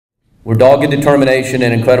where dogged determination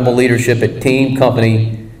and incredible leadership at team,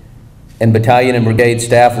 company, and battalion and brigade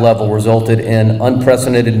staff level resulted in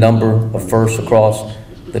unprecedented number of firsts across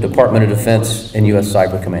the Department of Defense and U.S.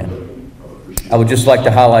 Cyber Command. I would just like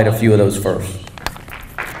to highlight a few of those firsts.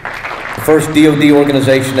 The first DoD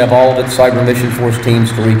organization to have all of its Cyber Mission Force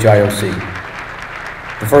teams to reach IOC.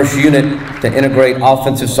 The first unit to integrate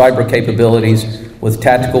offensive cyber capabilities with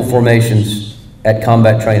tactical formations at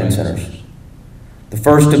combat training centers. The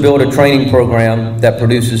first to build a training program that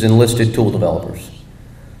produces enlisted tool developers.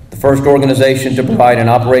 The first organization to provide an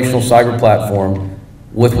operational cyber platform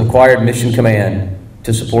with required mission command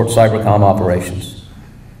to support cybercom operations.